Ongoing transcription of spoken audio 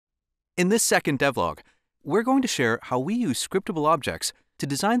In this second devlog, we're going to share how we use scriptable objects to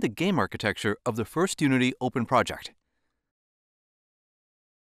design the game architecture of the first Unity open project.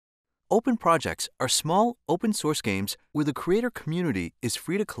 Open projects are small, open-source games where the creator community is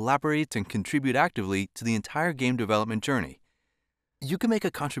free to collaborate and contribute actively to the entire game development journey. You can make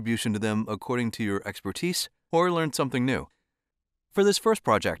a contribution to them according to your expertise or learn something new. For this first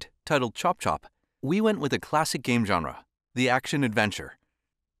project, titled Chop Chop, we went with a classic game genre, the action-adventure.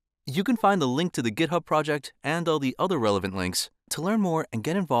 You can find the link to the GitHub project and all the other relevant links to learn more and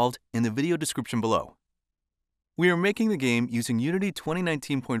get involved in the video description below. We are making the game using Unity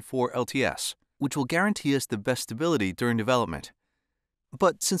 2019.4 LTS, which will guarantee us the best stability during development.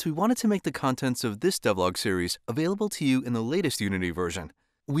 But since we wanted to make the contents of this devlog series available to you in the latest Unity version,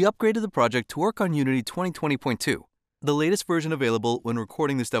 we upgraded the project to work on Unity 2020.2, the latest version available when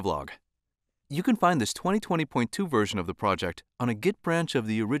recording this devlog. You can find this 2020.2 version of the project on a Git branch of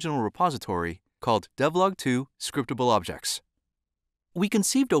the original repository called Devlog2 ScriptableObjects. We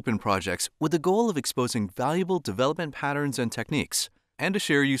conceived open projects with the goal of exposing valuable development patterns and techniques, and to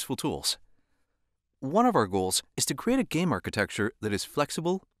share useful tools. One of our goals is to create a game architecture that is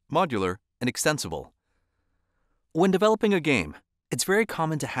flexible, modular, and extensible. When developing a game, it's very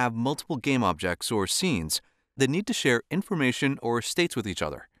common to have multiple game objects or scenes that need to share information or states with each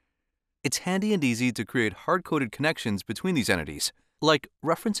other. It's handy and easy to create hard-coded connections between these entities, like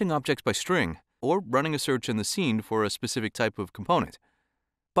referencing objects by string or running a search in the scene for a specific type of component.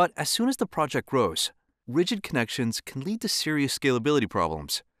 But as soon as the project grows, rigid connections can lead to serious scalability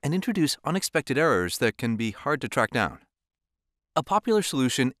problems and introduce unexpected errors that can be hard to track down. A popular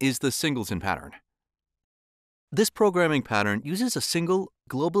solution is the Singleton pattern. This programming pattern uses a single,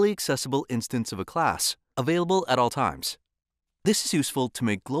 globally accessible instance of a class available at all times. This is useful to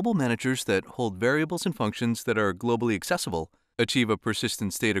make global managers that hold variables and functions that are globally accessible, achieve a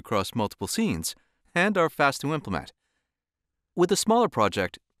persistent state across multiple scenes, and are fast to implement. With a smaller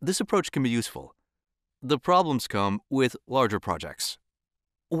project, this approach can be useful. The problems come with larger projects.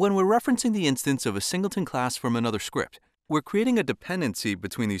 When we're referencing the instance of a Singleton class from another script, we're creating a dependency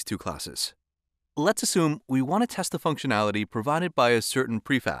between these two classes. Let's assume we want to test the functionality provided by a certain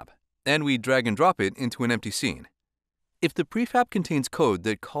prefab, and we drag and drop it into an empty scene. If the prefab contains code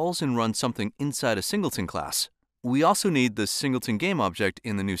that calls and runs something inside a Singleton class, we also need the Singleton game object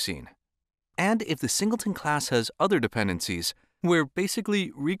in the new scene. And if the Singleton class has other dependencies, we're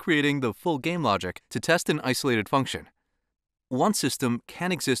basically recreating the full game logic to test an isolated function. One system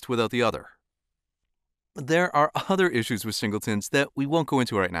can't exist without the other. There are other issues with Singletons that we won't go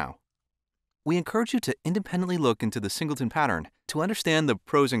into right now. We encourage you to independently look into the Singleton pattern to understand the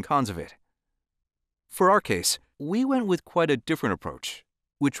pros and cons of it. For our case, we went with quite a different approach,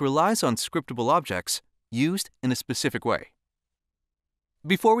 which relies on scriptable objects used in a specific way.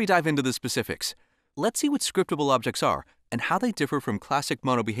 Before we dive into the specifics, let's see what scriptable objects are and how they differ from classic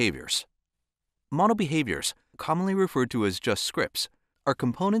monobehaviors. Monobehaviors, commonly referred to as just scripts, are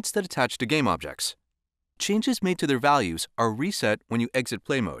components that attach to game objects. Changes made to their values are reset when you exit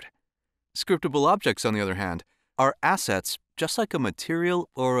play mode. Scriptable objects, on the other hand, are assets just like a material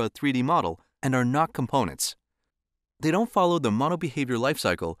or a 3D model and are not components. They don't follow the monobehavior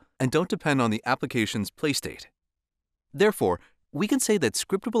lifecycle and don't depend on the application's playstate. Therefore, we can say that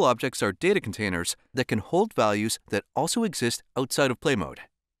scriptable objects are data containers that can hold values that also exist outside of play mode.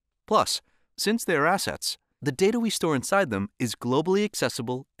 Plus, since they are assets, the data we store inside them is globally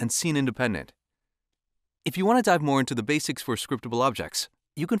accessible and scene independent. If you want to dive more into the basics for scriptable objects,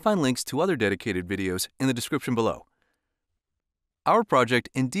 you can find links to other dedicated videos in the description below. Our project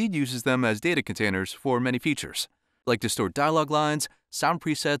indeed uses them as data containers for many features, like to store dialogue lines, sound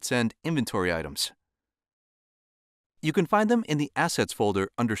presets, and inventory items. You can find them in the Assets folder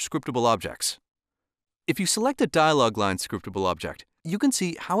under Scriptable Objects. If you select a dialogue line scriptable object, you can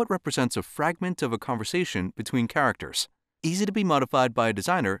see how it represents a fragment of a conversation between characters, easy to be modified by a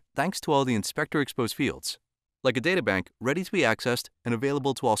designer thanks to all the inspector exposed fields, like a databank ready to be accessed and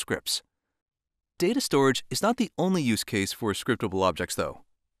available to all scripts. Data storage is not the only use case for scriptable objects, though.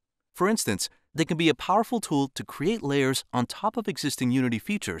 For instance, they can be a powerful tool to create layers on top of existing Unity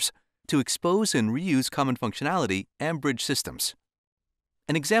features to expose and reuse common functionality and bridge systems.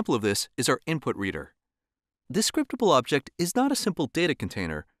 An example of this is our input reader. This scriptable object is not a simple data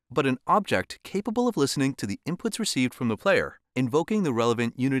container, but an object capable of listening to the inputs received from the player, invoking the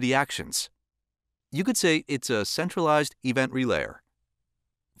relevant Unity actions. You could say it's a centralized event relayer.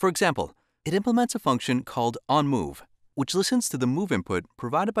 For example, it implements a function called onMove, which listens to the move input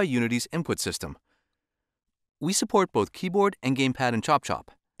provided by Unity's input system. We support both keyboard and gamepad in Chop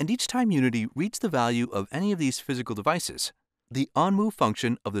Chop, and each time Unity reads the value of any of these physical devices, the onMove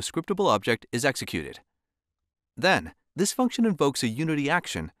function of the scriptable object is executed. Then, this function invokes a Unity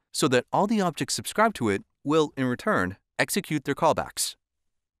action so that all the objects subscribed to it will, in return, execute their callbacks.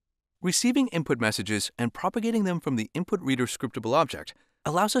 Receiving input messages and propagating them from the input reader scriptable object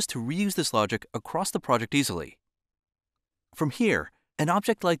allows us to reuse this logic across the project easily. From here, an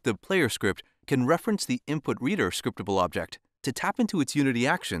object like the player script can reference the input reader scriptable object to tap into its Unity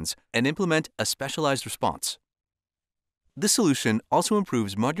actions and implement a specialized response. This solution also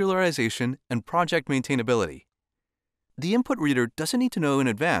improves modularization and project maintainability. The input reader doesn't need to know in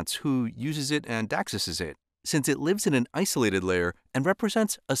advance who uses it and accesses it, since it lives in an isolated layer and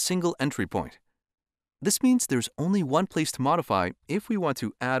represents a single entry point. This means there's only one place to modify if we want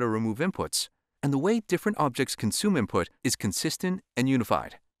to add or remove inputs, and the way different objects consume input is consistent and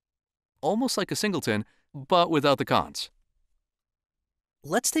unified. Almost like a singleton, but without the cons.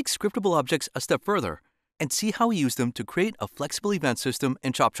 Let's take scriptable objects a step further and see how we use them to create a flexible event system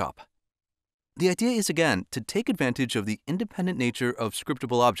in ChopChop. The idea is again to take advantage of the independent nature of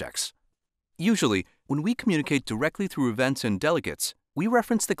scriptable objects. Usually, when we communicate directly through events and delegates, we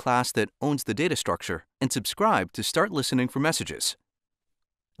reference the class that owns the data structure and subscribe to start listening for messages.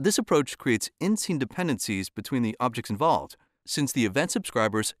 This approach creates in-scene dependencies between the objects involved, since the event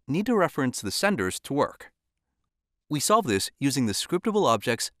subscribers need to reference the senders to work. We solve this using the scriptable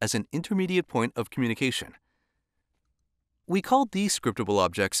objects as an intermediate point of communication. We call these scriptable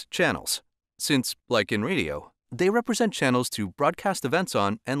objects channels, since, like in radio, they represent channels to broadcast events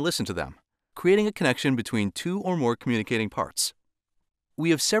on and listen to them, creating a connection between two or more communicating parts. We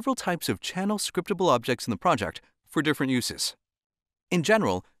have several types of channel scriptable objects in the project for different uses. In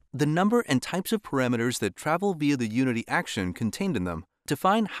general, the number and types of parameters that travel via the Unity action contained in them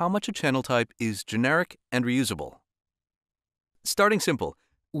define how much a channel type is generic and reusable. Starting simple,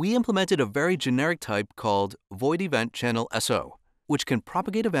 we implemented a very generic type called voidEventChannelSO, which can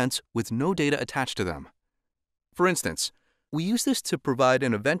propagate events with no data attached to them. For instance, we use this to provide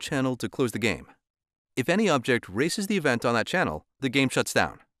an event channel to close the game. If any object races the event on that channel, the game shuts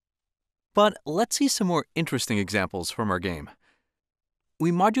down. But let's see some more interesting examples from our game.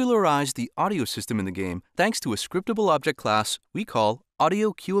 We modularized the audio system in the game thanks to a scriptable object class we call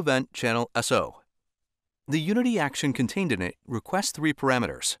AudioQEventChannelSO. The Unity action contained in it requests three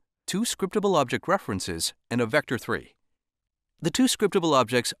parameters, two scriptable object references, and a vector 3. The two scriptable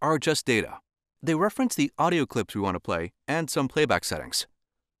objects are just data. They reference the audio clips we want to play and some playback settings.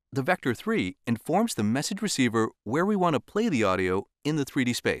 The vector 3 informs the message receiver where we want to play the audio in the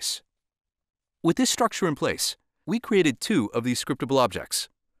 3D space. With this structure in place, we created two of these scriptable objects,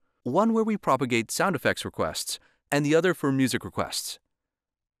 one where we propagate sound effects requests and the other for music requests.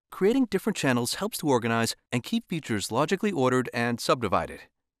 Creating different channels helps to organize and keep features logically ordered and subdivided.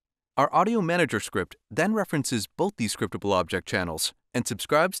 Our Audio Manager script then references both these scriptable object channels and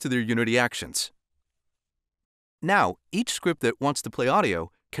subscribes to their Unity actions. Now, each script that wants to play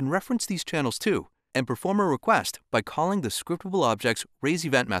audio can reference these channels too and perform a request by calling the scriptable object's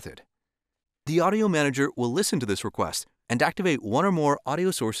raisEvent method. The Audio Manager will listen to this request and activate one or more audio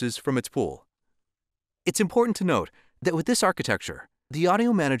sources from its pool. It's important to note that with this architecture, the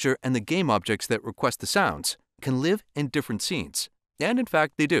Audio Manager and the game objects that request the sounds can live in different scenes, and in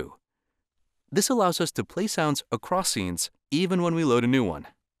fact they do. This allows us to play sounds across scenes even when we load a new one.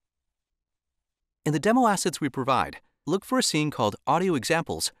 In the demo assets we provide, look for a scene called Audio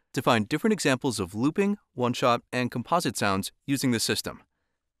Examples to find different examples of looping, one-shot, and composite sounds using this system.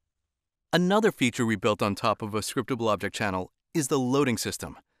 Another feature we built on top of a scriptable object channel is the loading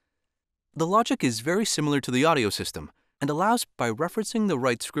system. The logic is very similar to the audio system and allows, by referencing the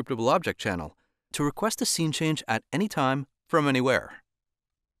right scriptable object channel, to request a scene change at any time from anywhere.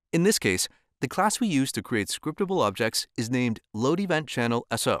 In this case, the class we use to create scriptable objects is named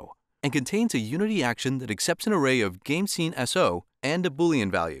loadEventChannelSO and contains a Unity action that accepts an array of GameSceneSO and a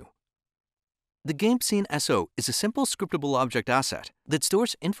Boolean value. The GameSceneSO is a simple scriptable object asset that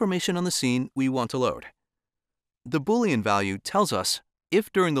stores information on the scene we want to load. The Boolean value tells us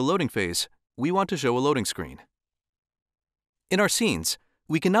if during the loading phase we want to show a loading screen. In our scenes,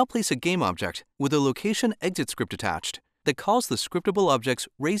 we can now place a game object with a location exit script attached that calls the scriptable object's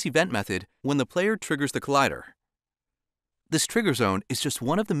raisEvent method when the player triggers the collider. This trigger zone is just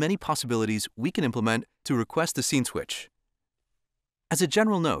one of the many possibilities we can implement to request a scene switch. As a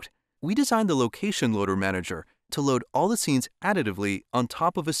general note, we designed the Location Loader Manager to load all the scenes additively on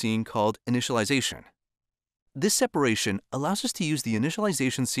top of a scene called initialization. This separation allows us to use the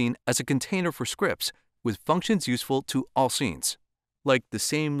initialization scene as a container for scripts with functions useful to all scenes, like the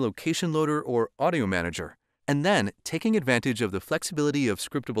same Location Loader or Audio Manager, and then, taking advantage of the flexibility of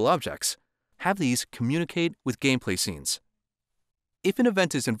scriptable objects, have these communicate with gameplay scenes. If an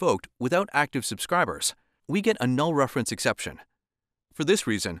event is invoked without active subscribers, we get a null reference exception. For this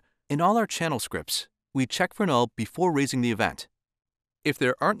reason, in all our channel scripts, we check for null before raising the event. If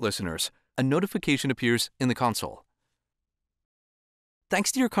there aren't listeners, a notification appears in the console.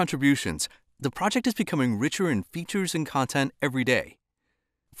 Thanks to your contributions, the project is becoming richer in features and content every day.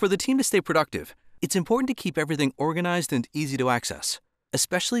 For the team to stay productive, it's important to keep everything organized and easy to access.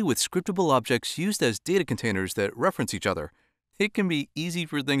 Especially with scriptable objects used as data containers that reference each other, it can be easy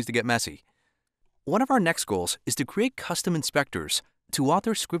for things to get messy. One of our next goals is to create custom inspectors to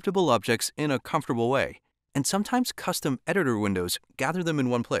author scriptable objects in a comfortable way, and sometimes custom editor windows gather them in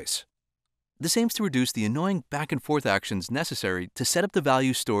one place. This aims to reduce the annoying back-and-forth actions necessary to set up the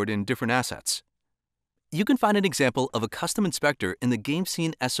values stored in different assets. You can find an example of a custom inspector in the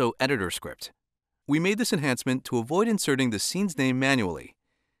GameSceneSO editor script. We made this enhancement to avoid inserting the scene's name manually.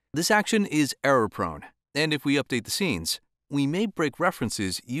 This action is error-prone, and if we update the scenes, we may break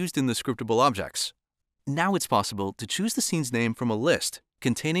references used in the scriptable objects. Now it's possible to choose the scene's name from a list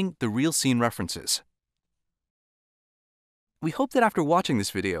containing the real scene references. We hope that after watching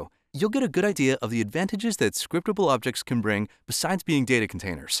this video, you'll get a good idea of the advantages that scriptable objects can bring besides being data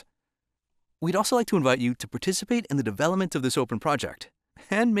containers. We'd also like to invite you to participate in the development of this open project,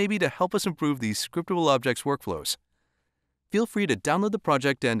 and maybe to help us improve these scriptable objects workflows. Feel free to download the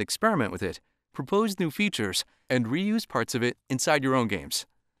project and experiment with it, propose new features, and reuse parts of it inside your own games.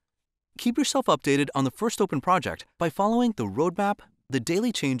 Keep yourself updated on the first open project by following the roadmap, the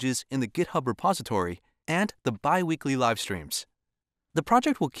daily changes in the GitHub repository, and the bi-weekly live streams. The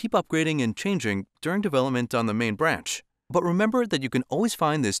project will keep upgrading and changing during development on the main branch, but remember that you can always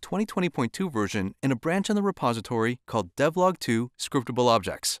find this 2020.2 version in a branch on the repository called Devlog 2 Scriptable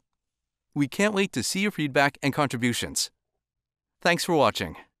Objects. We can't wait to see your feedback and contributions. Thanks for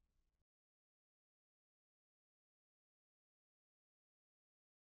watching.